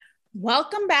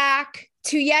Welcome back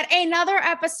to yet another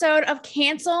episode of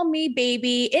Cancel Me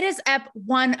Baby. It is EP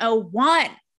 101,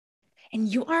 and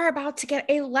you are about to get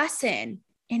a lesson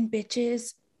in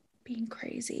bitches being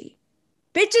crazy.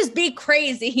 Bitches be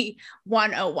crazy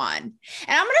 101. And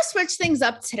I'm going to switch things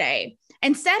up today.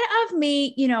 Instead of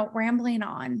me, rambling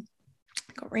on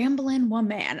like a rambling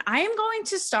woman, I am going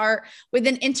to start with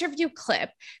an interview clip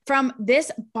from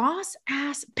this boss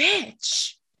ass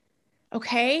bitch.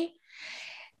 Okay.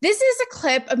 This is a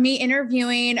clip of me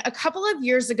interviewing a couple of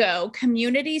years ago,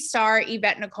 community star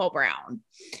Yvette Nicole Brown.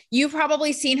 You've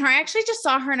probably seen her. I actually just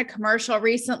saw her in a commercial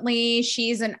recently.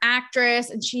 She's an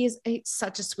actress and she is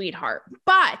such a sweetheart.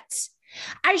 But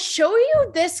I show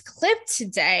you this clip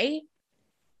today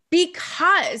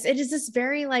because it is this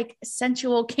very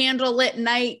sensual candlelit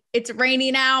night. It's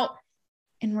raining out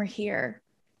and we're here.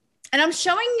 And I'm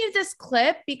showing you this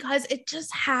clip because it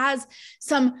just has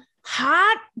some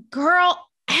hot girl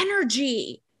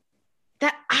energy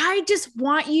that I just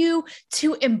want you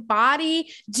to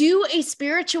embody, do a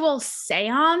spiritual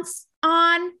seance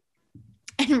on,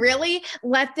 and really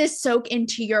let this soak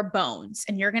into your bones.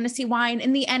 And you're going to see why. And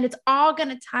in the end, it's all going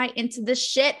to tie into this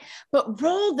shit. But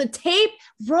roll the tape,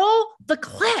 roll the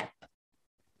clip.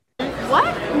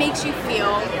 What makes you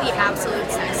feel the absolute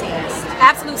sexiest?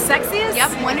 Absolute sexiest?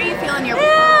 Yep. When are you feeling your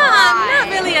I'm not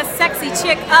really a sexy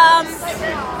chick. I'm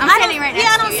standing right next to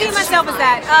you. I don't see myself as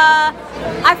that.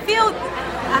 I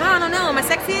don't know. Am I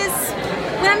sexiest?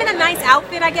 When I'm in a nice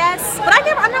outfit, I guess. But I'm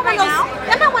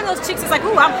not one of those chicks that's like,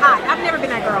 ooh, I'm hot. I've never been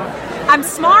that girl. I'm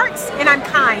smart and I'm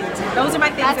kind. Those are my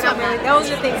things.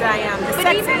 Those are the things that I am.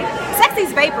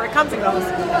 Sexy's vapor. It comes and goes.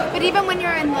 But even when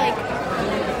you're in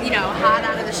hot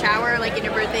out of the shower, like in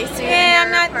your birthday suit. Yeah,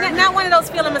 I'm not one of those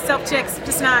feeling myself chicks.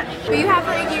 Just not. But you have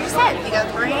you just said you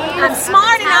got brains. I'm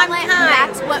smart and I'm kind.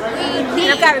 That's what we need.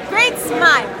 And I've got a great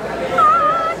smile.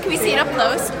 Can we see it up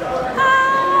close?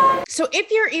 So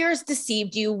if your ears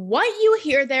deceived you, what you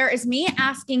hear there is me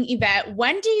asking Yvette,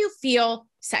 when do you feel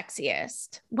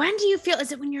sexiest? When do you feel,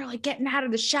 is it when you're getting out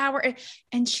of the shower?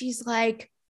 And she's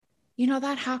like,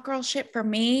 that hot girl shit for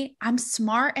me, I'm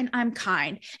smart and I'm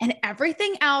kind and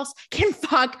everything else can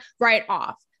fuck right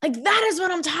off. That is what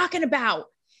I'm talking about.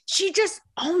 She just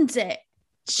owns it.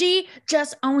 She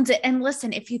just owns it. And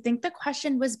listen, if you think the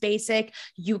question was basic,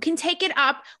 you can take it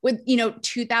up with,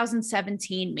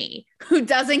 2017 me, who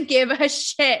doesn't give a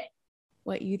shit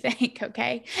what you think.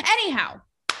 Okay. Anyhow,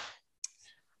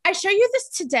 I show you this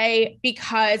today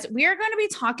because we are going to be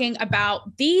talking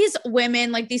about these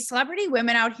women, these celebrity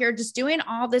women out here just doing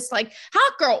all this speaking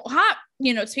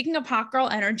of hot girl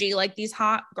energy, these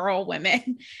hot girl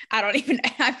women,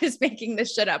 I'm just making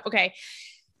this shit up. Okay.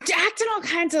 Acting all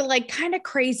kinds of kind of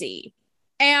crazy,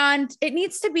 and it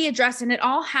needs to be addressed. And it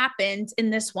all happened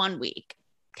in this 1 week.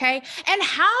 Okay. And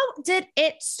how did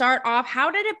it start off?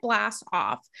 How did it blast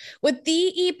off? With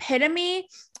the epitome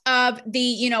of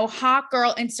the, hot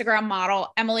girl Instagram model,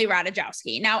 Emily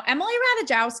Ratajkowski. Now, Emily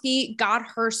Ratajkowski got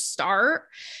her start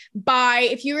by,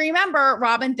 if you remember,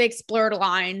 Robin Thicke's Blurred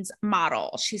Lines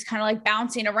model. She's kind of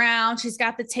bouncing around. She's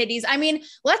got the titties. I mean,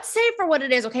 let's say for what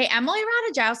it is. Okay. Emily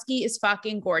Ratajkowski is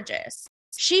fucking gorgeous.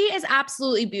 She is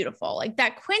absolutely beautiful.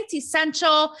 That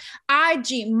quintessential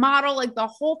IG model, the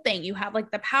whole thing. You have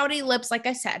the pouty lips, like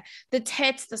I said, the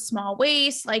tits, the small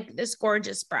waist, this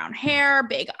gorgeous brown hair,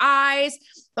 big eyes,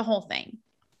 the whole thing.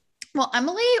 Well,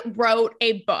 Emily wrote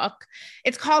a book.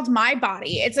 It's called My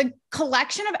Body. It's a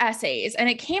collection of essays and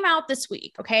it came out this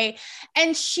week. Okay.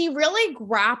 And she really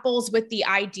grapples with the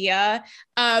idea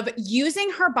of using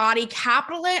her body,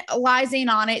 capitalizing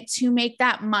on it to make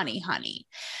that money, honey.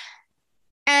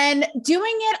 And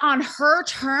doing it on her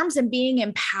terms and being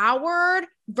empowered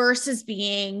versus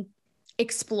being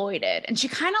exploited. And she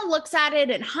kind of looks at it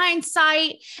in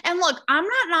hindsight. And look, I'm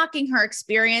not knocking her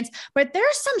experience, but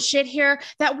there's some shit here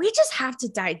that we just have to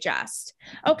digest.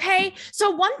 Okay.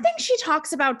 So one thing she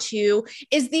talks about too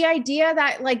is the idea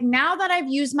that now that I've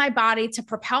used my body to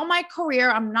propel my career,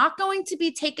 I'm not going to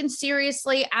be taken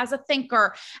seriously as a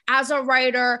thinker, as a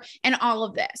writer, and all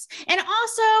of this. And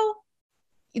also,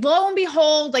 lo and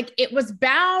behold, it was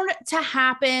bound to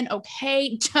happen.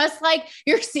 Okay. Just like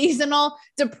your seasonal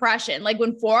depression.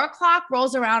 When 4 o'clock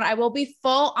rolls around, I will be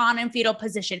full on in fetal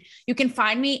position. You can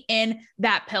find me in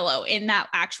that pillow, in that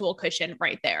actual cushion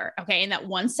right there. Okay. In that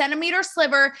 1 centimeter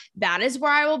sliver, that is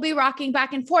where I will be rocking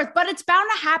back and forth, but it's bound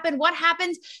to happen. What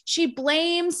happens? She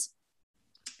blames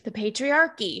the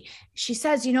patriarchy. She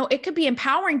says, it could be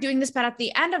empowering doing this, but at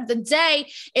the end of the day,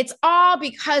 it's all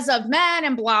because of men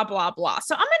and blah, blah, blah.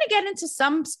 So I'm going to get into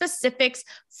some specifics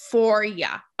for you.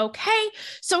 Okay.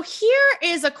 So here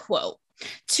is a quote.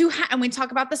 And we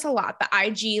talk about this a lot, the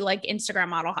IG, like Instagram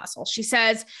model hustle. She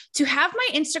says, to have my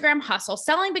Instagram hustle,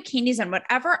 selling bikinis and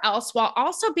whatever else, while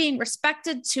also being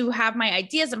respected, to have my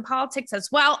ideas and politics as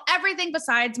well, everything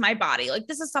besides my body. Like,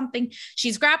 this is something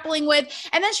she's grappling with.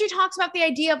 And then she talks about the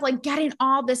idea of like getting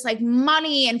all this like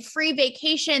money and free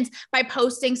vacations by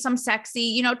posting some sexy,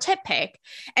 you know, tit pic.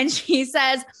 And she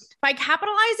says, by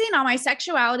capitalizing on my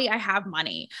sexuality, I have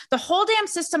money. The whole damn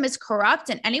system is corrupt,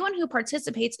 and anyone who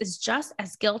participates is just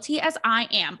as guilty as I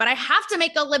am. But I have to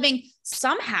make a living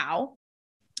somehow.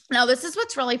 Now, this is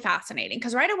what's really fascinating,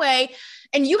 because right away,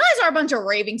 and you guys are a bunch of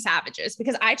raving savages,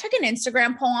 because I took an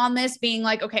Instagram poll on this being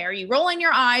like, okay, are you rolling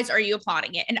your eyes? Or are you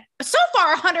applauding it? And so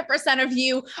far, 100% of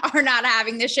you are not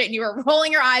having this shit and you are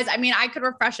rolling your eyes. I mean, I could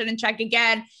refresh it and check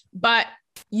again, but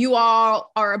you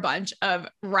all are a bunch of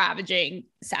ravaging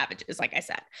savages, like I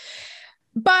said.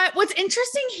 But what's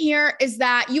interesting here is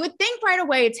that you would think right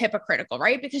away it's hypocritical,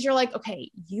 right? Because you're like, okay,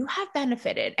 you have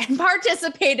benefited and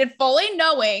participated fully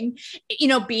knowing, you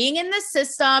know, being in this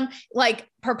system, like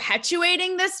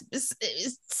perpetuating this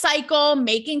cycle,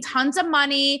 making tons of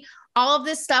money, all of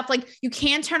this stuff. Like, you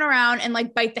can't turn around and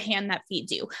like bite the hand that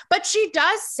feeds you. But she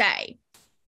does say,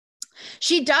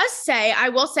 I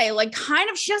will say, like, kind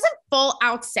of, she doesn't full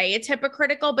out say it's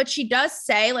hypocritical, but she does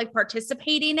say, like,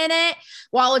 participating in it,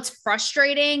 while it's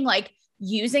frustrating, like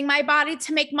using my body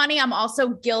to make money, I'm also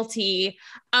guilty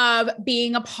of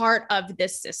being a part of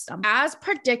this system. As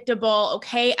predictable,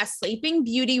 okay, as Sleeping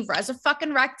Beauty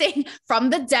resurrecting from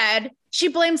the dead, she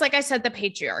blames, like I said, the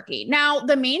patriarchy. Now,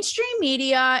 the mainstream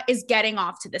media is getting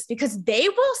off to this because they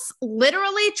will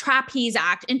literally trapeze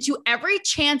act into every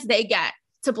chance they get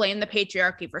to blame the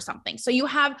patriarchy for something. So you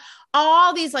have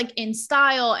all these like In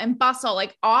Style and Bustle,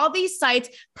 like all these sites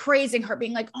praising her,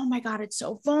 being like, oh my God, it's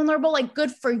so vulnerable. Like, good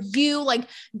for you. Like,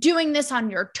 doing this on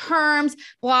your terms,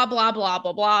 blah, blah, blah,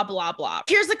 blah, blah, blah, blah.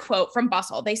 Here's a quote from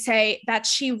Bustle. They say that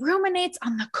she ruminates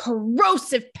on the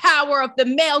corrosive power of the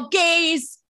male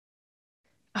gaze.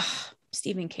 Oh,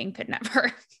 Stephen King could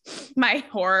never, my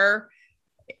horror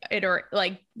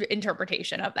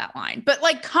interpretation of that line, but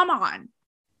like, come on.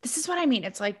 This is what I mean.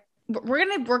 It's like, we're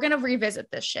going to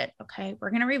revisit this shit. Okay. We're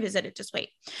going to revisit it. Just wait.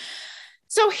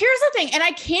 So here's the thing. And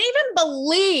I can't even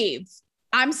believe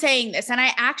I'm saying this. And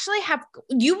I actually have,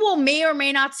 you will may or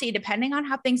may not see, depending on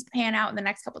how things pan out in the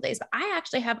next couple of days, but I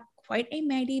actually have quite a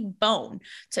mighty bone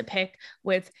to pick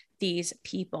with these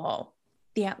people,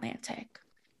 The Atlantic.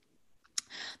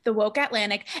 The woke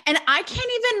Atlantic. And I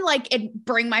can't even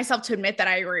bring myself to admit that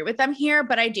I agree with them here,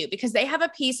 but I do, because they have a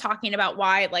piece talking about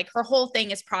why like her whole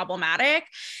thing is problematic.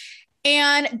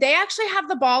 And they actually have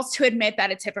the balls to admit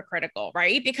that it's hypocritical,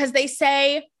 right? Because they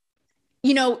say,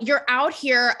 you know, you're out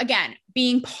here again,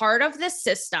 being part of this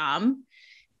system,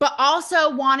 but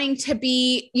also wanting to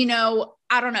be, you know,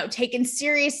 I don't know, taken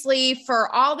seriously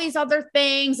for all these other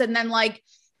things. And then like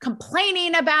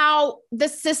complaining about the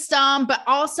system, but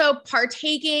also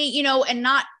partaking, you know, and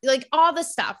not like all the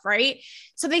stuff, right?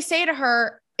 So they say to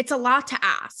her, it's a lot to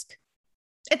ask.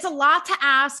 It's a lot to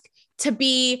ask to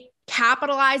be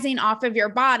capitalizing off of your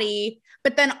body,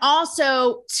 but then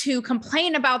also to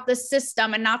complain about the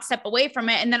system and not step away from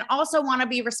it. And then also want to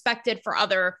be respected for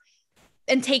other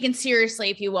and taken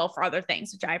seriously, if you will, for other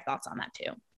things, which I have thoughts on that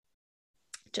too.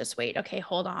 Just wait. Okay,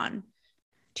 hold on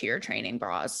to your training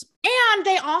bras. And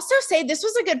they also say, this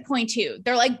was a good point too.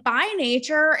 They're like, by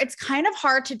nature, it's kind of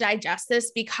hard to digest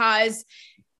this because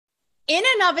in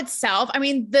and of itself, I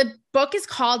mean, the book is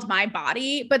called My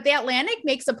Body, but The Atlantic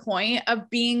makes a point of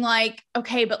being like,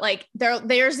 okay, but like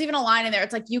there's even a line in there.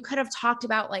 It's like, you could have talked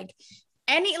about like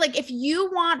any, like if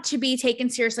you want to be taken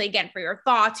seriously again for your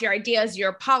thoughts, your ideas,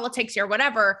 your politics, your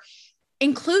whatever,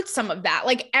 include some of that.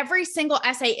 Like every single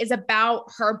essay is about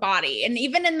her body. And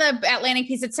even in the Atlantic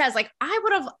piece, it says like, I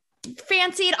would have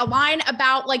fancied a line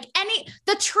about like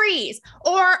the trees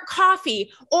or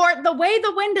coffee or the way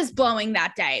the wind is blowing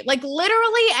that day, like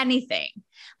literally anything.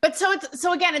 But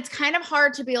so again, it's kind of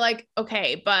hard to be like,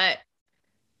 okay, but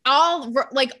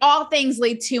all things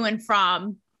lead to and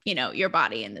from, you know, your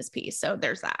body in this piece. So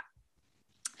there's that.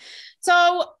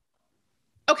 So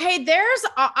okay, there's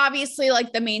obviously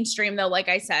like the mainstream though, like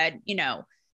I said, you know,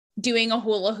 doing a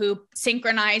hula hoop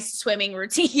synchronized swimming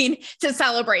routine to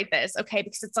celebrate this. Okay.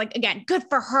 Because it's like, again, good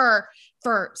for her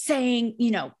for saying,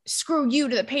 you know, screw you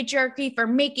to the patriarchy for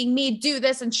making me do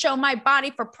this and show my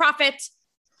body for profit.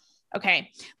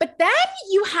 Okay. But then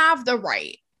you have the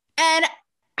right. And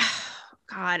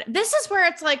God, this is where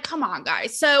it's like, come on,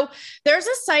 guys. So there's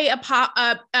a site,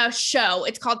 a show.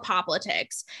 It's called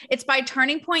Poplitics. It's by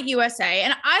Turning Point USA.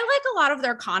 And I like a lot of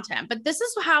their content, but this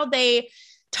is how they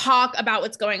talk about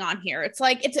what's going on here. It's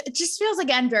like, it just feels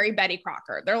again, very Betty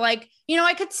Crocker. They're like, you know,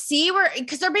 I could see where,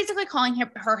 cause they're basically calling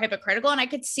her hypocritical, and I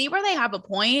could see where they have a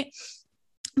point,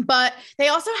 but they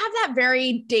also have that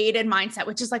very dated mindset,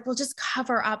 which is like, we'll just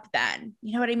cover up then.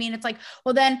 You know what I mean? It's like,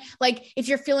 well then, like, if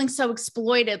you're feeling so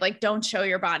exploited, like, don't show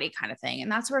your body kind of thing. And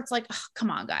that's where it's like, oh,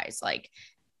 come on guys, like,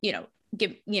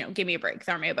 give me a break,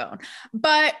 throw me a bone.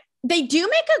 But they do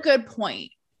make a good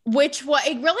point, which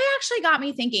it really actually got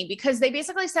me thinking, because they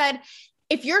basically said,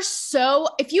 if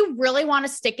you really want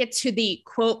to stick it to the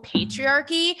quote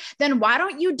patriarchy, then why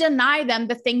don't you deny them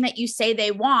the thing that you say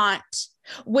they want,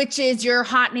 which is your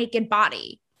hot naked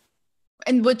body?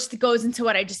 And which goes into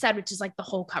what I just said, which is like the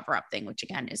whole cover up thing, which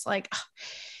again is like,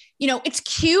 it's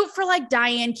cute for like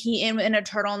Diane Keaton in a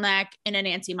turtleneck in a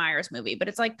Nancy Meyers movie, but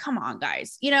it's like, come on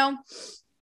guys,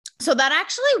 So that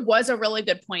actually was a really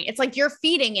good point. It's like, you're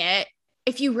feeding it.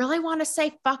 If you really want to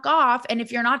say fuck off, and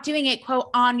if you're not doing it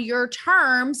quote on your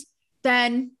terms,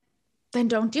 then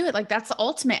don't do it. Like, that's the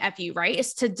ultimate FU, right?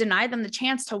 Is to deny them the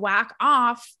chance to whack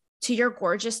off to your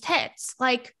gorgeous tits.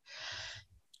 Like,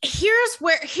 here's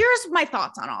my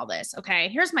thoughts on all this. Okay.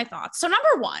 Here's my thoughts. So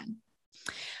number one,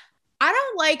 I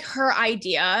don't like her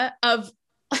idea of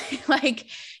like,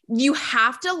 you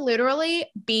have to literally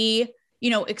be,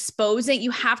 exposing, you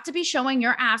have to be showing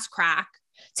your ass crack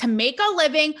to make a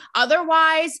living.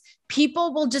 Otherwise,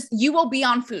 you will be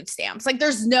on food stamps. Like,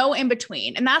 there's no in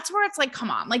between. And that's where it's like, come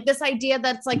on, like this idea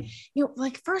that's like,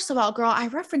 like, first of all, girl, I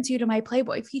reference you to my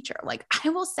Playboy feature. Like, I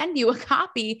will send you a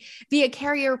copy via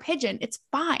carrier pigeon. It's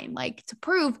fine. Like, to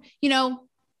prove,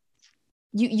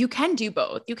 you can do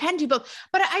both. You can do both.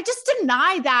 But I just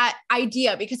deny that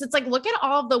idea, because it's like, look at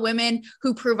all of the women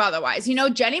who prove otherwise.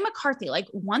 Jenny McCarthy, like,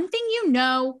 one thing,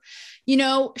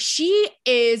 she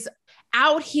is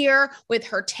out here with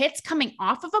her tits coming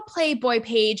off of a Playboy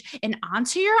page and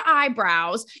onto your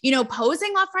eyebrows,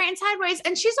 posing left, right, and sideways.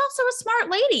 And she's also a smart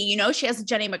lady. She has a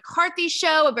Jenny McCarthy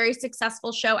show, a very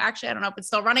successful show. Actually, I don't know if it's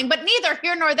still running, but neither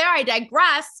here nor there. I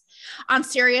digress. On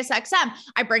Sirius XM,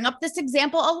 I bring up this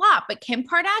example a lot, but Kim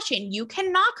Kardashian, you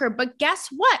can knock her, but guess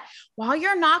what? While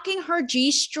you're knocking her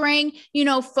G-string,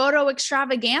 photo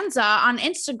extravaganza on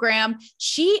Instagram,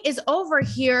 she is over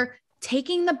here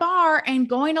taking the bar and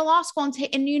going to law school and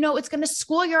it's going to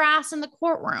school your ass in the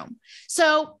courtroom.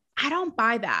 So I don't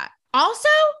buy that. Also,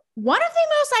 one of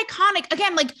the most iconic,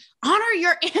 again, like, honor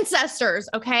your ancestors,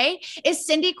 okay, is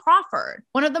Cindy Crawford,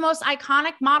 one of the most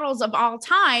iconic models of all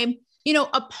time,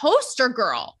 a poster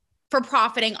girl for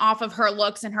profiting off of her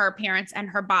looks and her appearance and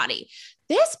her body.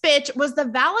 This bitch was the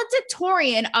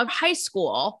valedictorian of high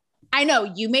school. I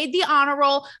know you made the honor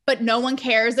roll, but no one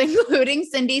cares, including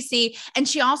Cindy C. And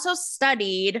she also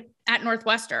studied at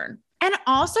Northwestern. And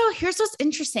also, here's what's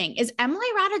interesting is Emily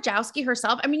Ratajkowski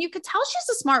herself. I mean, you could tell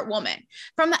she's a smart woman.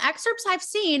 From the excerpts I've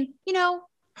seen,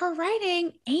 her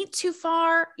writing ain't too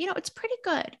far. It's pretty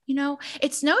good.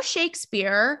 It's no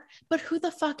Shakespeare, but who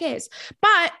the fuck is?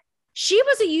 But she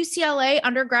was a UCLA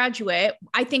undergraduate,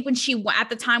 I think, at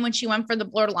the time when she went for the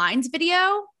Blurred Lines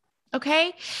video.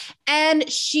 Okay. And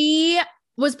she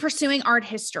was pursuing art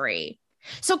history.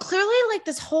 So clearly, like,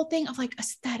 this whole thing of like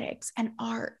aesthetics and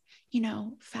art,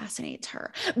 fascinates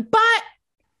her. But,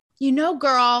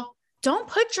 girl, don't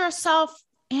put yourself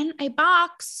in a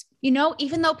box,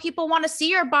 even though people want to see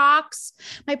your box.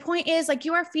 My point is, like,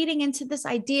 you are feeding into this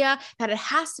idea that it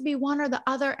has to be one or the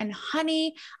other. And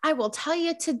honey, I will tell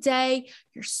you today,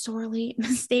 you're sorely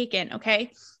mistaken.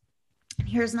 Okay. And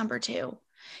here's number two.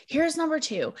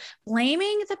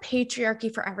 Blaming the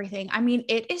patriarchy for everything. I mean,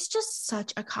 it is just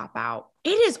such a cop-out. It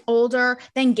is older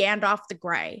than Gandalf the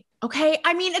Grey. Okay.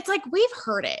 I mean, it's like, we've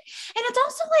heard it. And it's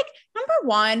also like, number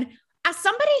one, as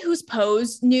somebody who's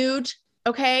posed nude,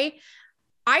 okay,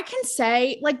 I can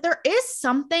say, like, there is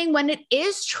something when it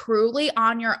is truly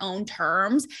on your own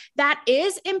terms that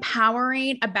is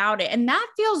empowering about it. And that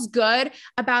feels good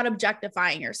about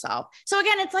objectifying yourself. So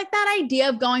again, it's like that idea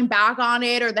of going back on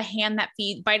it, or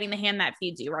biting the hand that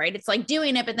feeds you, right? It's like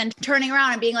doing it, but then turning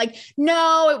around and being like,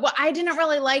 no, I didn't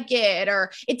really like it,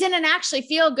 or it didn't actually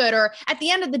feel good. Or at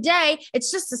the end of the day, it's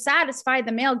just to satisfy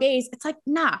the male gaze. It's like,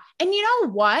 nah. And you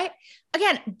know what?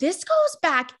 Again, this goes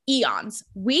back eons.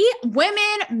 We, women,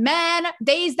 men,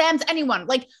 theys, thems, anyone,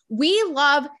 like, we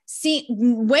love seeing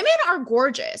women are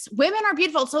gorgeous. Women are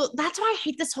beautiful. So that's why I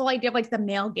hate this whole idea of like the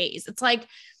male gaze. It's like,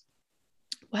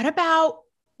 what about,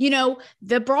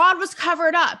 the broad was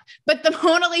covered up, but the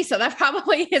Mona Lisa, that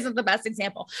probably isn't the best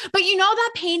example, but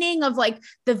that painting of like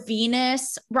the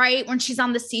Venus, right? When she's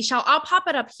on the seashell, I'll pop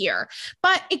it up here,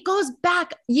 but it goes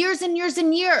back years and years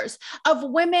and years of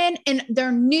women in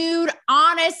their nude,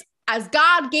 honest, as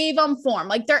God gave them form.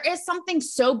 Like there is something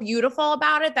so beautiful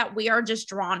about it that we are just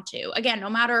drawn to. Again, no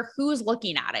matter who's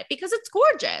looking at it, because it's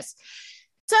gorgeous.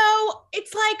 So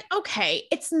it's like, okay,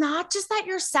 it's not just that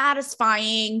you're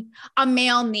satisfying a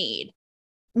male need.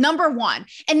 Number one.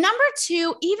 And number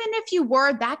two, even if you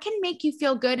were, that can make you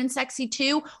feel good and sexy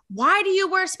too. Why do you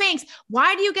wear Spanx?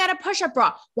 Why do you get a push-up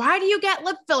bra? Why do you get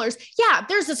lip fillers? Yeah,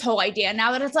 there's this whole idea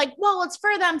now that it's like, well, it's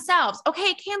for themselves. Okay,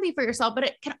 it can be for yourself, but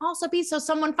it can also be so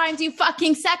someone finds you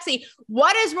fucking sexy.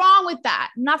 What is wrong with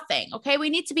that? Nothing. Okay, we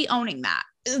need to be owning that.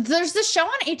 There's this show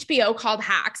on HBO called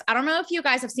Hacks. I don't know if you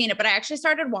guys have seen it, but I actually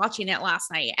started watching it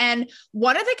last night. And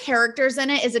one of the characters in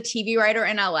it is a TV writer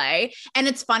in LA. And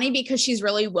it's funny because she's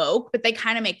really woke, but they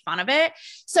kind of make fun of it.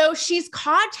 So she's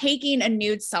caught taking a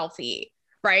nude selfie,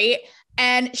 right?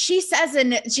 And she says,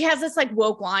 and she has this like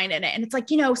woke line in it. And it's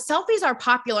like, you know, selfies are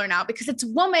popular now because it's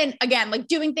women, again, like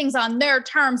doing things on their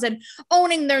terms and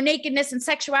owning their nakedness and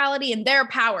sexuality and their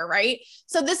power, right?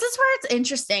 So this is where it's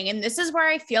interesting. And this is where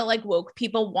I feel like woke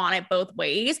people want it both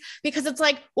ways, because it's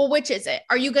like, well, which is it?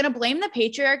 Are you going to blame the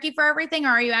patriarchy for everything? Or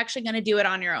are you actually going to do it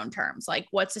on your own terms? Like,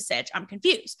 what's the sitch? I'm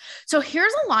confused. So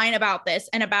here's a line about this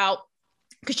and about,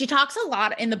 because she talks a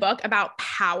lot in the book about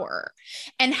power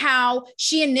and how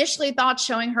she initially thought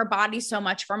showing her body so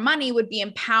much for money would be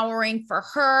empowering for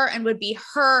her and would be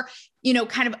her, you know,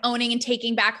 kind of owning and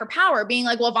taking back her power, being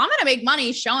like, well, if I'm going to make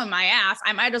money showing my ass,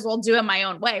 I might as well do it my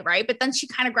own way. Right. But then she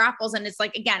kind of grapples and it's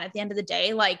like, again, at the end of the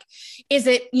day, like, is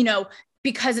it, you know,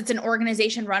 because it's an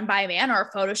organization run by a man or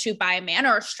a photo shoot by a man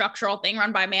or a structural thing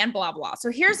run by a man, blah, blah. So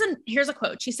here's a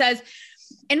quote. She says,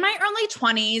 in my early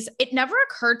 20s, it never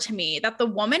occurred to me that the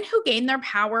women who gained their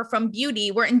power from beauty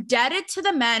were indebted to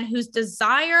the men whose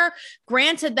desire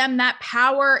granted them that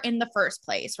power in the first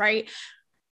place, right?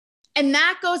 And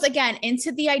that goes again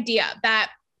into the idea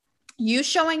that you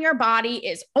showing your body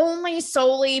is only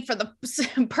solely for the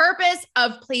purpose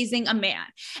of pleasing a man.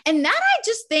 And that I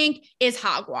just think is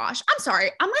hogwash. I'm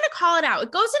sorry. I'm going to call it out.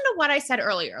 It goes into what I said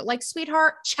earlier. Like,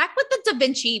 sweetheart, check with the Da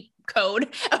Vinci Code,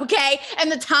 okay?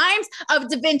 And the times of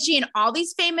Da Vinci and all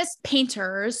these famous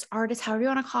painters, artists, however you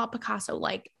want to call it, Picasso,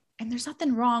 like, and there's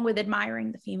nothing wrong with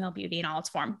admiring the female beauty in all its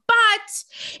form, but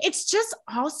it's just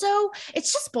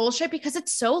bullshit because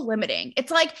it's so limiting.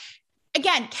 It's like,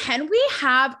 again, can we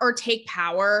have or take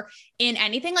power in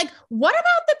anything? Like, what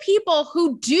about the people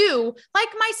who do, like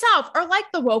myself, or like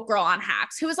the woke girl on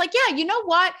Hacks, who was like, yeah, you know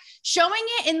what? Showing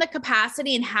it in the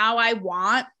capacity and how I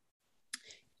want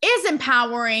is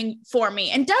empowering for me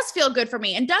and does feel good for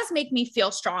me and does make me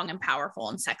feel strong and powerful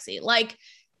and sexy. Like,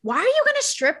 why are you going to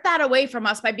strip that away from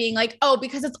us by being like, oh,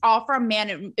 because it's all for a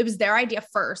man. It was their idea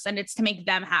first and it's to make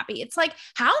them happy. It's like,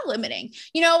 how limiting,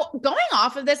 you know, going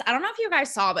off of this. I don't know if you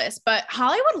guys saw this, but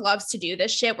Hollywood loves to do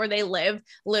this shit where they live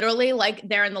literally like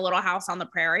they're in the little house on the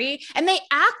prairie and they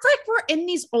act like we're in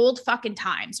these old fucking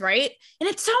times. Right. And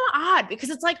it's so odd because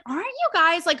it's like, aren't you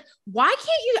guys like, why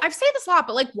can't you, I've said this a lot,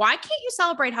 but like, why can't you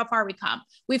celebrate how far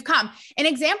we've come? An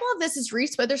example of this is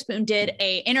Reese Witherspoon did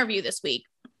a interview this week.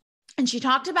 And she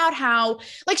talked about how,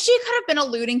 like, she could have been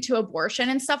alluding to abortion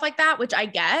and stuff like that, which I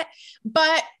get,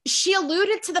 but she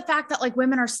alluded to the fact that like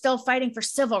women are still fighting for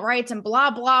civil rights and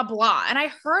blah, blah, blah. And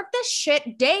I heard this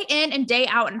shit day in and day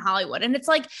out in Hollywood. And it's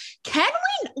like, can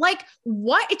we, like,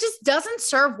 what? It just doesn't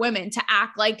serve women to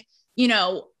act like, you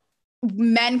know,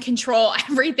 men control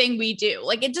everything we do.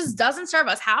 Like, it just doesn't serve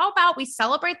us. How about we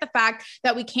celebrate the fact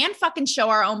that we can fucking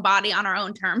show our own body on our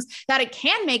own terms, that it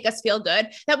can make us feel good,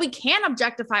 that we can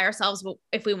objectify ourselves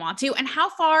if we want to, and how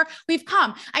far we've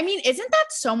come. I mean, isn't that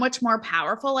so much more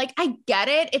powerful? Like, I get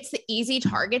it. It's the easy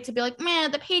target to be like,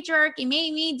 man, the patriarchy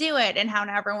made me do it. And how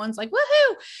everyone's like,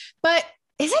 woohoo. But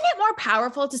isn't it more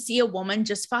powerful to see a woman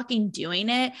just fucking doing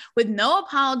it with no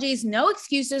apologies, no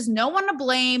excuses, no one to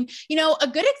blame? You know, a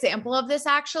good example of this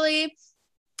actually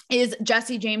is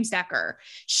Jessie James Decker.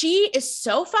 She is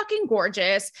so fucking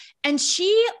gorgeous and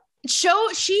she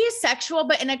is sexual,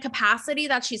 but in a capacity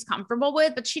that she's comfortable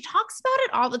with, but she talks about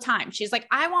it all the time. She's like,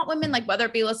 I want women, like, whether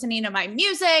it be listening to my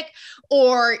music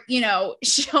or, you know,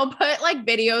 she'll put like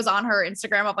videos on her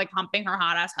Instagram of like humping her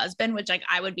hot ass husband, which like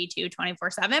I would be too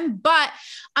 24/7. But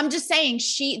I'm just saying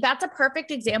that's a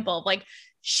perfect example of like,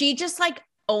 she just like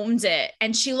owns it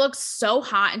and she looks so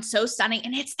hot and so stunning.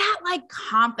 And it's that like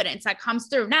confidence that comes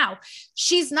through. Now,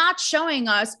 she's not showing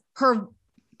us her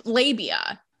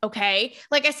labia. Okay.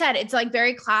 Like I said, it's like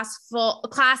very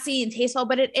classy and tasteful,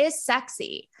 but it is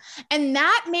sexy. And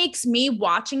that makes me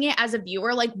watching it as a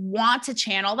viewer, like want to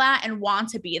channel that and want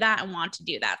to be that and want to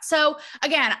do that. So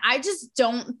again, I just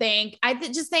think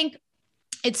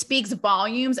it speaks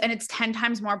volumes, and it's 10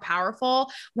 times more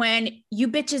powerful when you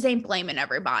bitches ain't blaming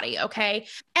everybody. Okay.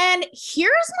 And here's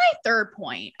my third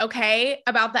point. Okay.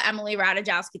 About the Emily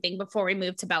Ratajkowski thing before we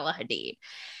move to Bella Hadid.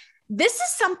 This is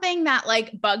something that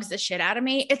like bugs the shit out of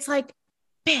me. It's like,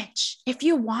 bitch, if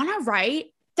you want to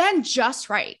write, then just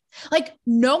write. Like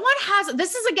no one has,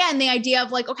 this is again, the idea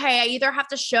of like, okay, I either have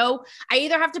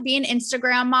to be an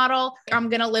Instagram model or I'm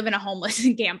going to live in a homeless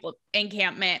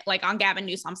encampment, like on Gavin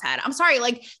Newsom's head. I'm sorry.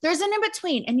 Like there's an in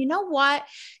between. And you know what?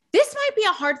 This might be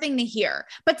a hard thing to hear,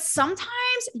 but sometimes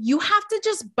you have to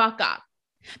just buck up.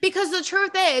 Because the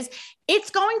truth is,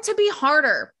 it's going to be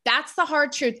harder. That's the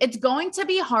hard truth. It's going to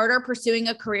be harder pursuing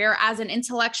a career as an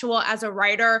intellectual, as a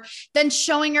writer, than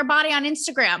showing your body on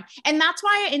Instagram. And that's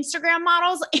why Instagram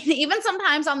models, and even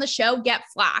sometimes on the show, get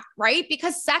flack, right?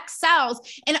 Because sex sells.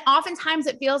 And oftentimes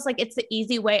it feels like it's the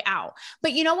easy way out.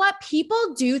 But you know what?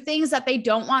 People do things that they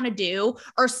don't want to do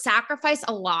or sacrifice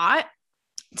a lot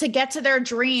to get to their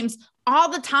dreams all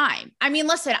the time. I mean,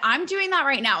 listen, I'm doing that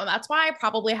right now. And that's why I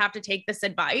probably have to take this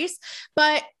advice.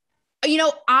 But, you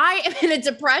know, I am in a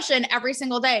depression every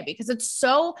single day because it's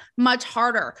so much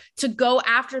harder to go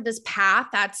after this path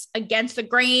that's against the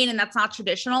grain and that's not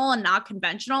traditional and not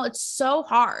conventional. It's so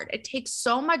hard. It takes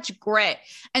so much grit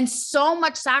and so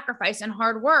much sacrifice and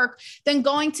hard work than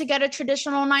going to get a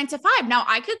traditional 9-to-5. Now,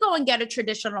 I could go and get a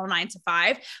traditional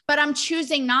 9-to-5, but I'm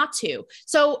choosing not to.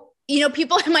 So, you know,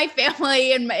 people in my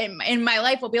family and in my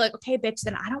life will be like, okay, bitch,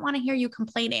 then I don't want to hear you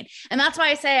complaining. And that's why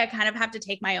I say I kind of have to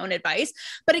take my own advice,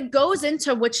 but it goes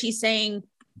into what she's saying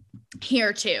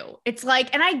here too. It's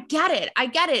like, and I get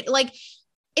it. Like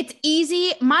it's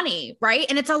easy money, right?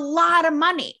 And it's a lot of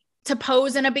money to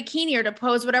pose in a bikini or to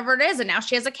pose whatever it is. And now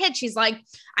she has a kid. She's like,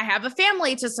 I have a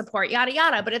family to support, yada,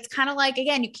 yada. But it's kind of like,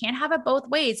 again, you can't have it both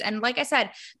ways. And like I said,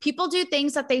 people do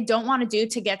things that they don't want to do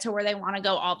to get to where they want to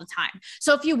go all the time.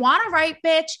 So if you want to write,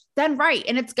 bitch, then write.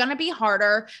 And it's going to be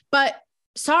harder, but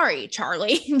sorry,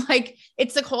 Charlie, like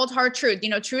it's the cold, hard truth. You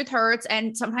know, truth hurts.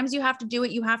 And sometimes you have to do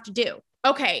what you have to do.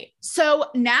 Okay,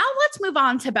 so now let's move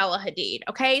on to Bella Hadid.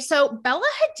 Okay, so Bella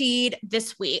Hadid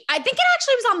this week, I think it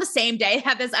actually was on the same day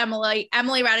that this Emily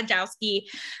Ratajkowski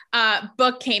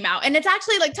book came out. And it's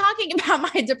actually like talking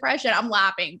about my depression. I'm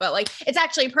laughing, but like it's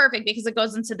actually perfect because it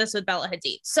goes into this with Bella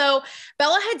Hadid. So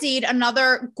Bella Hadid,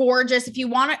 another gorgeous, if you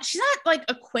want to, she's not like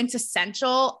a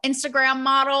quintessential Instagram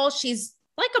model. She's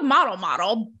like a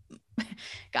model.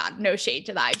 God, no shade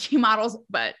to the IG models,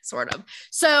 but sort of.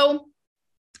 So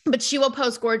but she will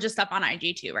post gorgeous stuff on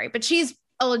IG too, right? But she's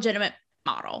a legitimate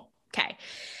model. Okay.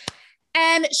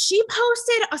 And she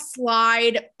posted a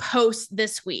slide post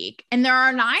this week, and there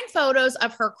are 9 photos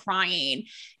of her crying.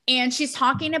 And she's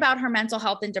talking about her mental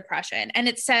health and depression. And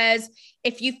it says,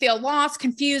 if you feel lost,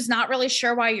 confused, not really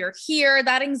sure why you're here,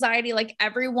 that anxiety, like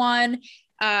everyone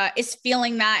is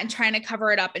feeling that and trying to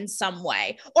cover it up in some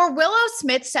way. Or Willow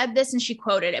Smith said this and she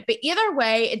quoted it, but either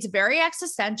way, it's very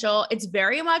existential. It's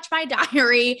very much my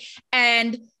diary.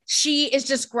 And she is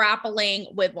just grappling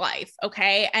with life.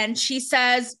 Okay. And she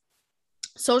says,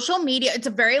 social media, it's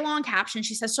a very long caption.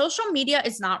 She says, social media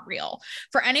is not real.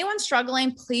 For anyone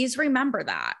struggling, please remember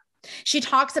that. She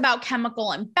talks about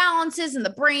chemical imbalances in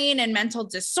the brain and mental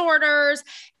disorders.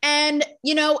 And,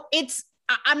 you know,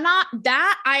 I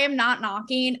am not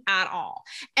knocking at all.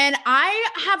 And I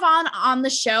have on the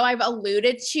show, I've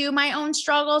alluded to my own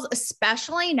struggles,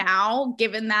 especially now,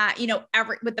 given that, you know,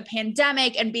 with the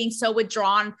pandemic and being so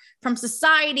withdrawn from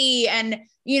society and,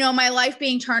 you know, my life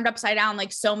being turned upside down,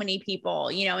 like so many people,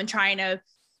 you know, and trying to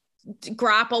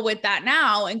grapple with that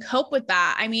now and cope with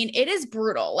that. I mean, it is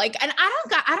brutal. Like, and I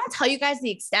don't tell you guys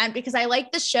the extent because I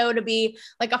like the show to be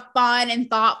like a fun and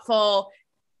thoughtful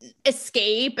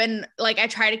escape, and like I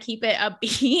try to keep it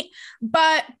upbeat,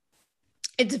 but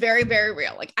it's very, very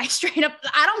real. Like I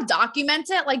don't document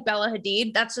it like Bella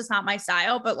Hadid. That's just not my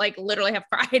style, but like literally have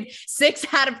cried 6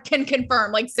 out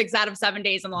of 7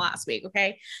 days in the last week.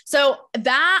 Okay. So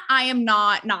that I am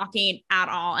not knocking at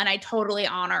all. And I totally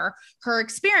honor her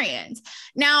experience.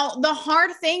 Now, the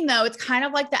hard thing though, it's kind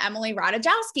of like the Emily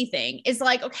Ratajkowski thing is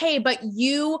like, okay, but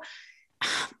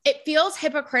it feels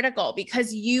hypocritical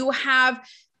because you have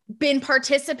been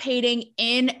participating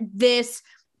in this,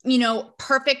 you know,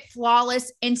 perfect,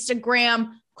 flawless Instagram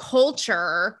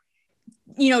culture,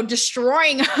 you know,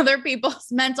 destroying other people's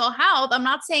mental health. I'm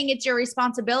not saying it's your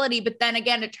responsibility, but then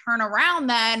again, to turn around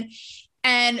then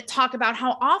and talk about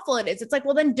how awful it is. It's like,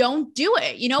 well, then don't do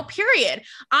it, you know, period.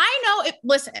 I know it.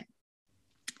 Listen,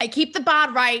 I keep the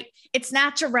bod right. It's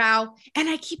natural and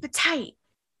I keep it tight.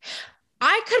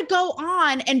 I could go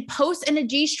on and post in a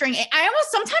G-string.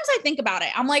 Sometimes I think about it.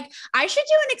 I'm like, I should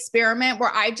do an experiment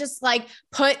where I just like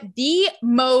put the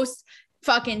most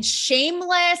fucking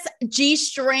shameless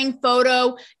G-string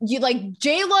photo. You like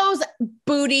J-Lo's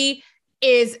booty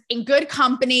is in good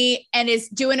company and is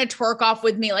doing a twerk off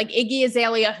with me like Iggy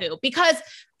Azalea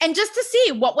and just to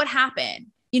see what would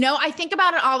happen. You know, I think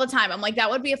about it all the time. I'm like, that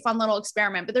would be a fun little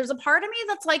experiment. But there's a part of me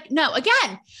that's like, no,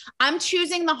 again, I'm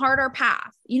choosing the harder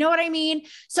path. You know what I mean?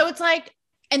 So it's like,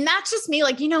 and that's just me,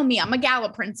 like, you know me, I'm a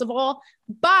gala principal,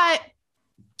 but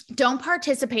don't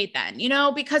participate then, you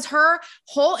know, because her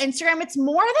whole Instagram, it's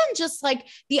more than just like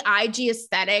the IG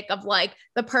aesthetic of like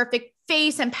the perfect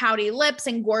face and pouty lips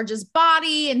and gorgeous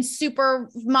body and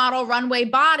supermodel runway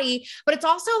body, but it's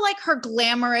also like her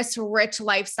glamorous, rich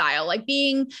lifestyle, like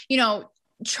being, you know,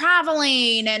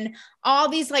 traveling and all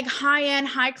these like high-end,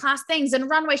 high-class things and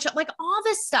runway show, like all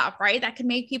this stuff, right? That can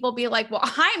make people be like, well,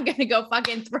 I'm going to go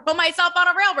fucking throw myself on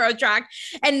a railroad track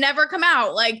and never come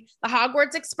out. Like the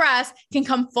Hogwarts Express can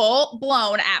come full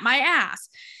blown at my ass.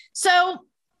 So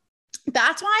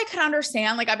that's why I could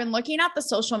understand, like, I've been looking at the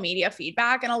social media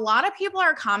feedback and a lot of people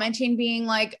are commenting being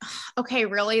like, okay,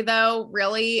 really though?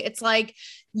 Really? It's like,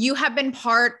 you have been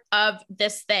part of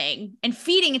this thing and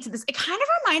feeding into this. It kind of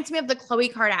reminds me of the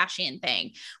Khloe Kardashian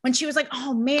thing when she was like,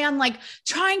 oh man, like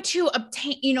trying to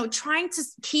obtain, you know, trying to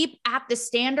keep at the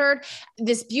standard,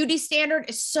 this beauty standard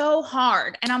is so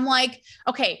hard. And I'm like,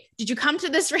 okay, did you come to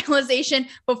this realization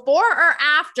before or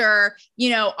after, you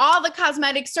know, all the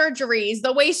cosmetic surgeries,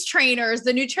 the waist trainers,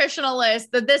 the nutritionalists,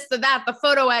 the this, the that, the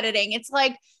photo editing? It's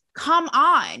like, come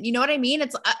on. You know what I mean?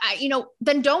 It's, you know,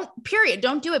 then don't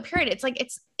do it, period. It's like,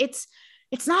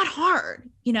 it's not hard,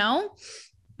 you know?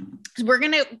 We're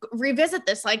going to revisit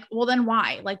this. Like, well, then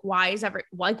why? Like, why are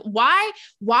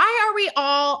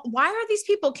these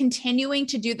people continuing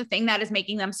to do the thing that is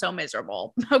making them so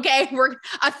miserable? Okay. We're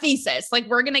a thesis. Like,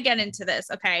 we're going to get into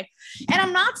this. Okay. And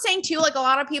I'm not saying too, like a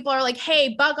lot of people are like,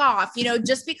 hey, bug off, you know,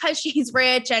 just because she's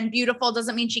rich and beautiful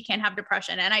doesn't mean she can't have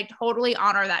depression. And I totally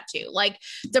honor that too. Like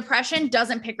depression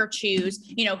doesn't pick or choose,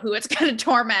 you know, who it's going to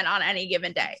torment on any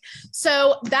given day.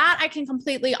 So that I can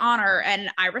completely honor.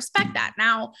 And I respect that.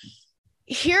 Now,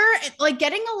 here, like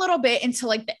getting a little bit into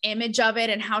like the image of it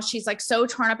and how she's like so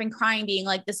torn up and crying, being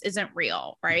like, this isn't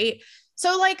real. Right.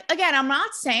 So like, again, I'm not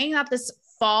saying that this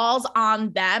falls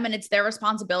on them and it's their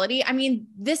responsibility. I mean,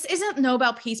 this isn't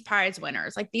Nobel Peace Prize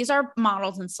winners. Like these are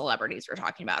models and celebrities we're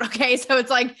talking about. Okay. So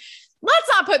it's like, let's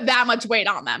not put that much weight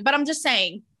on them, but I'm just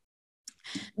saying,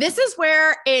 this is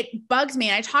where it bugs me.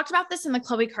 And I talked about this in the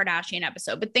Khloe Kardashian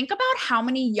episode, but think about how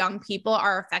many young people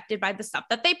are affected by the stuff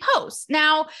that they post.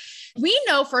 Now, we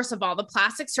know, first of all, the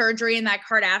plastic surgery in that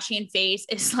Kardashian face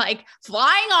is like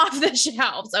flying off the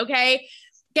shelves. Okay.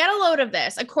 Get a load of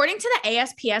this. According to the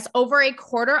ASPS, over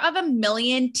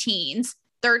 250,000 teens,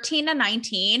 13 to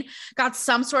 19, got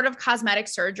some sort of cosmetic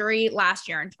surgery last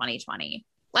year in 2020.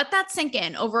 Let that sink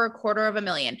in. Over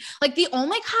 250,000. Like the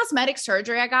only cosmetic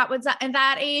surgery I got was in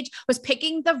that age was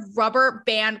picking the rubber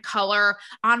band color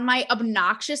on my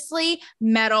obnoxiously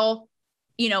metal,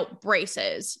 you know,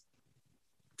 braces.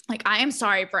 Like, I am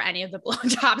sorry for any of the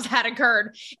blowjobs that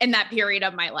occurred in that period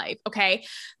of my life. Okay.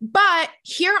 But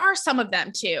here are some of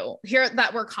them too, here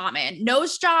that were common: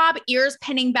 nose job, ears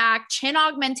pinning back, chin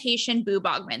augmentation, boob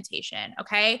augmentation.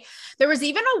 Okay. There was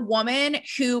even a woman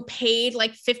who paid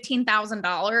like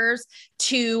 $15,000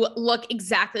 to look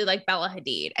exactly like Bella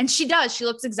Hadid. And she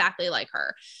looks exactly like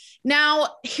her.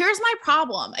 Now, here's my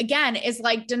problem, again, is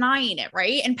like denying it,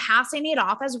 right? And passing it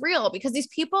off as real, because these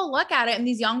people look at it and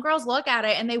these young girls look at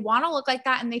it and they want to look like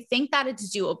that and they think that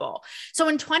it's doable. So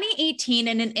in 2018,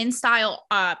 in an InStyle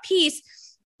piece,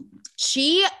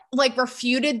 she like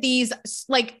refuted these,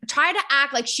 like tried to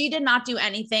act like she did not do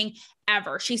anything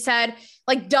ever. She said,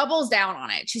 like, doubles down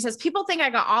on it. She says, people think I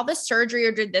got all this surgery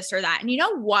or did this or that. And you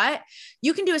know what?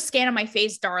 You can do a scan of my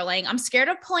face, darling. I'm scared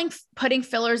of putting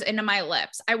fillers into my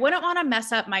lips. I wouldn't want to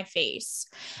mess up my face.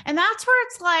 And that's where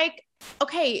it's like,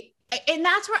 okay. And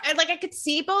that's where like, I could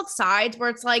see both sides where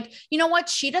it's like, you know what?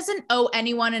 She doesn't owe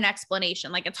anyone an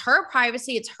explanation. Like, it's her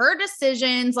privacy. It's her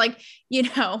decisions. Like, you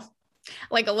know,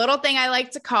 like a little thing I like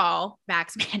to call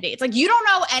vax mandates. Like, you don't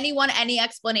owe anyone any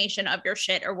explanation of your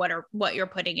shit or what you're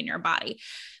putting in your body.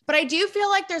 But I do feel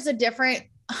like there's a different,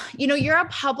 you know, you're a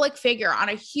public figure on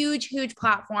a huge, huge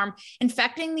platform,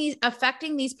 affecting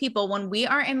these people when we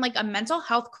are in like a mental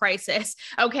health crisis.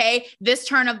 Okay. This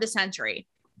turn of the century.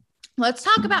 Let's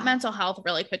talk about mental health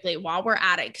really quickly while we're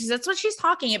at it, because that's what she's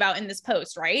talking about in this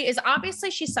post, right? Is obviously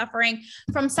she's suffering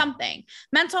from something,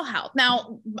 mental health.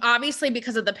 Now, obviously,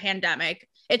 because of the pandemic,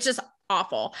 it's just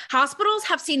awful. Hospitals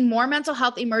have seen more mental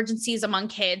health emergencies among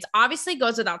kids. Obviously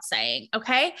goes without saying.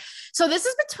 Okay. So this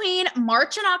is between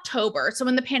March and October. So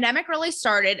when the pandemic really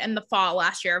started in the fall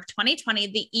last year of 2020,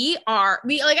 the I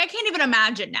can't even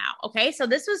imagine now. Okay. So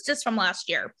this was just from last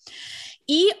year.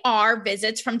 ER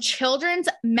visits from children's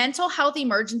mental health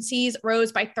emergencies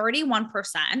rose by 31%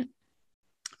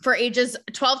 for ages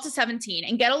 12 to 17.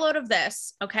 And get a load of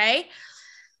this. Okay.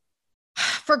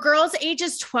 For girls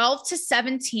ages 12 to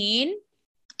 17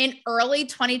 in early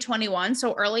 2021,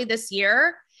 so early this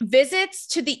year, visits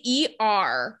to the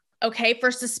ER, okay,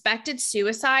 for suspected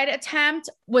suicide attempt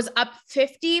was up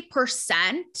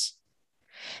 50%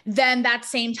 than that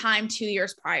same time 2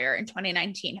 years prior in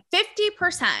 2019.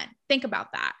 50%. Think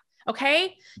about that.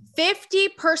 Okay.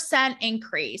 50%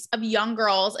 increase of young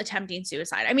girls attempting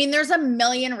suicide. I mean, there's a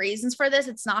million reasons for this.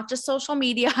 It's not just social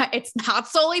media. It's not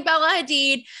solely Bella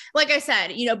Hadid. Like I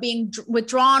said, being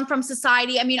withdrawn from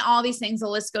society. I mean, all these things, the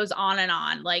list goes on and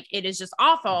on. Like it is just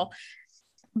awful.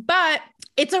 But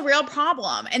it's a real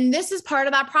problem. And this is part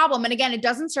of that problem. And again, it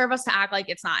doesn't serve us to act like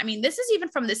it's not. I mean, this is even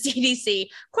from the CDC,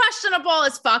 questionable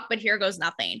as fuck, but here goes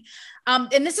nothing.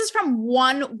 And this is from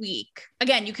 1 week.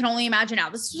 Again, you can only imagine now.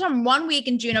 This is from 1 week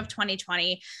in June of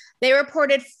 2020. They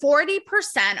reported 40%,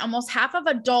 almost half of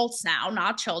adults now,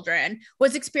 not children,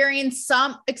 was experiencing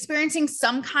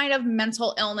some kind of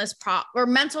mental illness or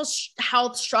mental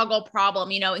health struggle problem,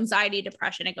 anxiety,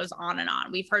 depression. It goes on and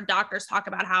on. We've heard doctors talk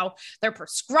about how they're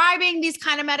prescribing these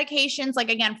kind of medications, like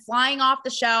again, flying off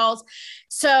the shelves.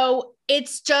 So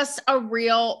it's just a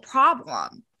real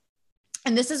problem.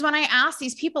 And this is when I ask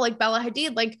these people like Bella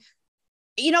Hadid, like,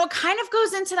 it kind of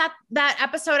goes into that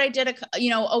episode I did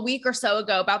a week or so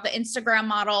ago about the Instagram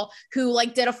model who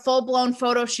did a full blown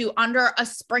photo shoot under a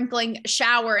sprinkling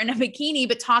shower in a bikini,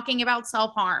 but talking about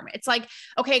self-harm. It's like,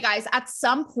 okay, guys, at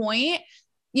some point,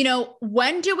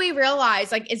 when do we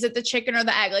realize, is it the chicken or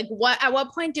the egg? At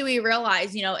what point do we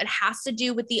realize, it has to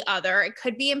do with the other, it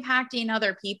could be impacting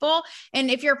other people.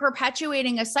 And if you're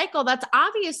perpetuating a cycle, that's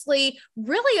obviously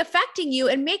really affecting you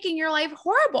and making your life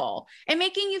horrible and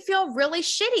making you feel really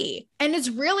shitty. And it's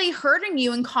really hurting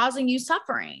you and causing you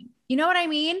suffering. You know what I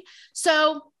mean?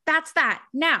 So that's that.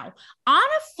 Now, on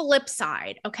a flip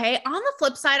side, okay, I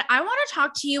want to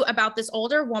talk to you about this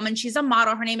older woman. She's a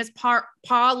model. Her name is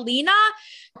Paulina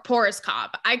Porizkov.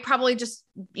 I probably just,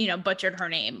 butchered her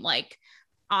name,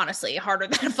 honestly, harder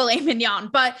than a filet mignon,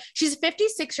 but she's a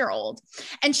 56-year-old.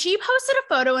 And she posted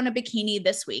a photo in a bikini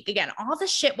this week. Again, all the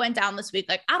shit went down this week.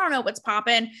 I don't know what's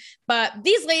popping, but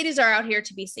these ladies are out here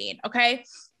to be seen, okay?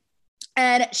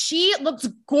 And she looks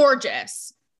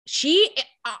gorgeous. She,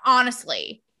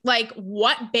 honestly,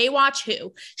 what Baywatch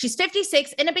who? She's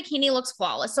 56 in a bikini, looks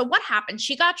flawless. So what happened?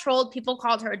 She got trolled. People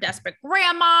called her a desperate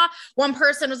grandma. One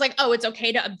person was like, oh, it's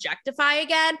okay to objectify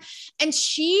again. And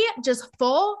she just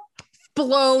full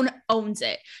blown owns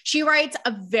it. She writes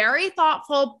a very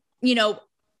thoughtful,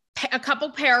 a couple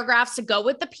paragraphs to go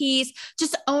with the piece,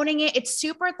 just owning it. It's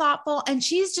super thoughtful. And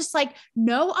she's just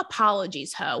no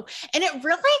apologies, ho. And it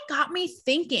really got me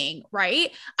thinking,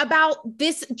 right, about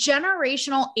this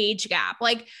generational age gap.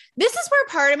 This is where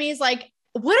part of me is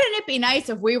wouldn't it be nice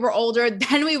if we were older,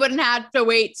 then we wouldn't have to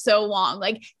wait so long?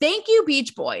 Thank you,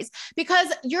 Beach Boys,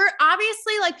 because you're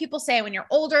obviously, people say, when you're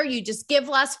older, you just give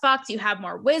less fucks, you have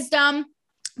more wisdom.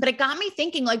 But it got me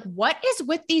thinking, what is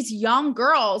with these young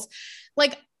girls?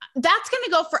 That's going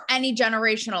to go for any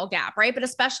generational gap, right? But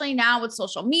especially now with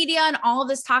social media and all of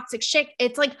this toxic shit,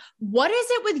 it's what is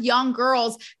it with young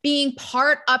girls being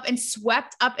part up and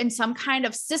swept up in some kind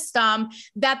of system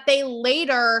that they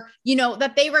later,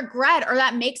 that they regret or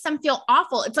that makes them feel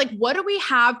awful? It's what do we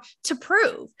have to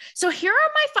prove? So here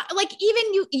are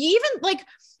my,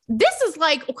 this is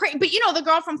crazy, but the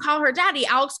girl from Call Her Daddy,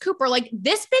 Alex Cooper,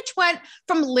 this bitch went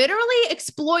from literally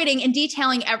exploiting and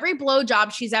detailing every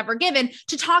blowjob she's ever given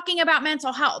to talking about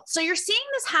mental health. So you're seeing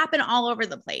this happen all over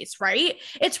the place, right?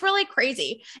 It's really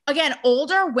crazy. Again,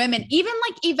 older women, even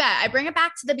Yvette, I bring it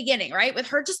back to the beginning, right? With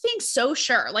her just being so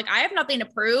sure, I have nothing to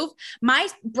prove. My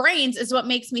brains is what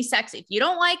makes me sexy. If you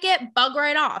don't like it, bug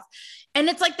right off. And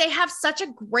it's they have such a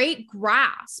great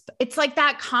grasp. It's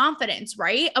that confidence,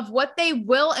 right? Of what they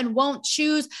will and won't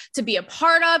choose to be a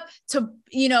part of, to,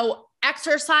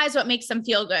 exercise what makes them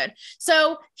feel good.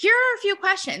 So here are a few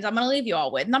questions I'm going to leave you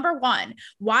all with. Number one,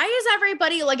 why is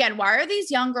everybody, why are these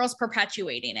young girls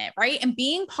perpetuating it, right? And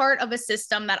being part of a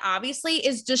system that obviously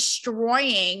is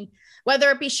destroying, whether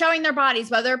it be showing their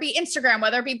bodies, whether it be Instagram,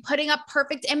 whether it be putting up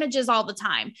perfect images all the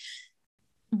time.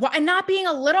 And not being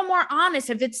a little more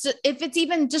honest if it's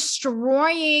even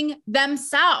destroying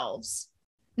themselves.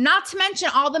 not to mention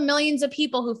all the millions of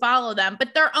people who follow them,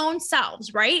 but their own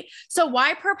selves, right? So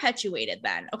why perpetuate it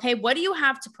then? Okay. What do you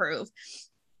have to prove?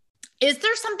 Is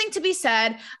there something to be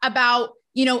said about,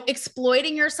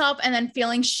 exploiting yourself and then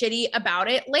feeling shitty about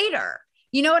it later?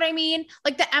 You know what I mean?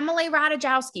 Like the Emily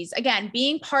Ratajkowskis, again,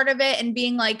 being part of it and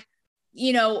being like,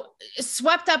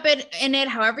 swept up in it,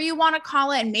 however you want to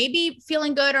call it, and maybe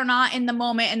feeling good or not in the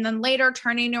moment, and then later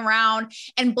turning around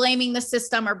and blaming the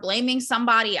system or blaming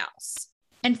somebody else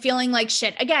and feeling like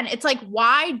shit. Again, it's like,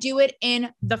 why do it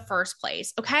in the first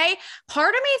place? Okay.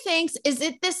 Part of me thinks, is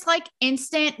it this like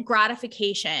instant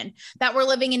gratification that we're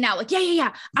living in now? Like,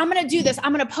 yeah. I'm going to do this.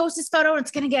 I'm going to post this photo and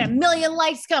it's going to get 1 million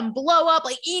likes, going to blow up.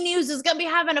 Like E! News is going to be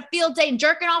having a field day and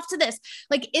jerking off to this.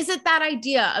 Like, is it that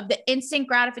idea of the instant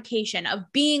gratification of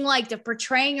being liked, of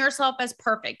portraying yourself as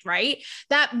perfect, right?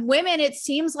 That women, it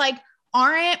seems like,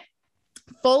 aren't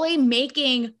fully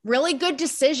making really good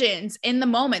decisions in the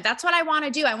moment. That's what I want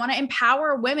to do. I want to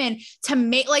empower women to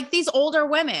make, like these older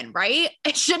women, right?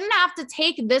 It shouldn't have to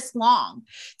take this long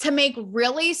to make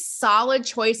really solid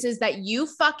choices that you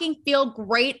fucking feel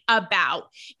great about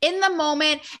in the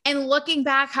moment and looking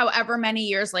back however many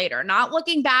years later, not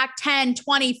looking back 10,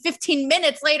 20, 15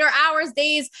 minutes later, hours,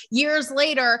 days, years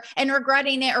later, and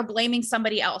regretting it or blaming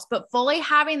somebody else, but fully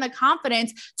having the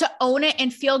confidence to own it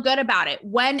and feel good about it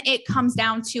when it comes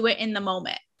down to it in the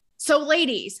moment. So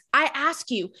ladies, I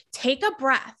ask you, take a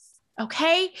breath.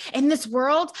 Okay. In this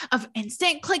world of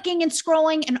instant clicking and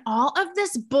scrolling and all of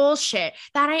this bullshit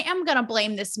that I am going to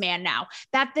blame this man now,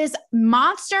 that this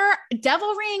monster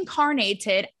devil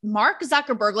reincarnated Mark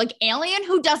Zuckerberg, like alien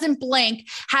who doesn't blink,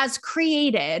 has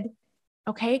created.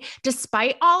 Okay.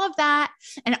 Despite all of that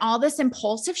and all this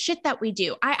impulsive shit that we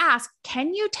do, I ask,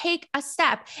 can you take a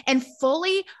step and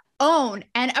fully own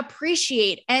and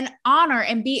appreciate and honor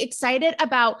and be excited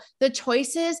about the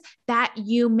choices that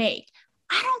you make?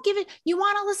 I don't give it. You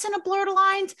want to listen to Blurred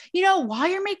Lines, while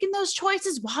you're making those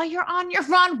choices, while you're on your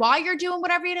run, while you're doing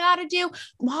whatever you got to do,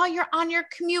 while you're on your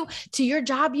commute to your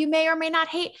job you may or may not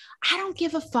hate. I don't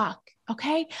give a fuck.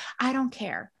 Okay. I don't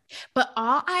care. But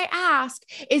all I ask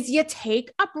is you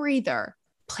take a breather,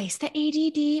 place the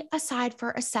ADD aside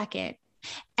for a second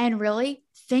and really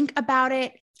think about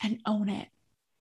it and own it.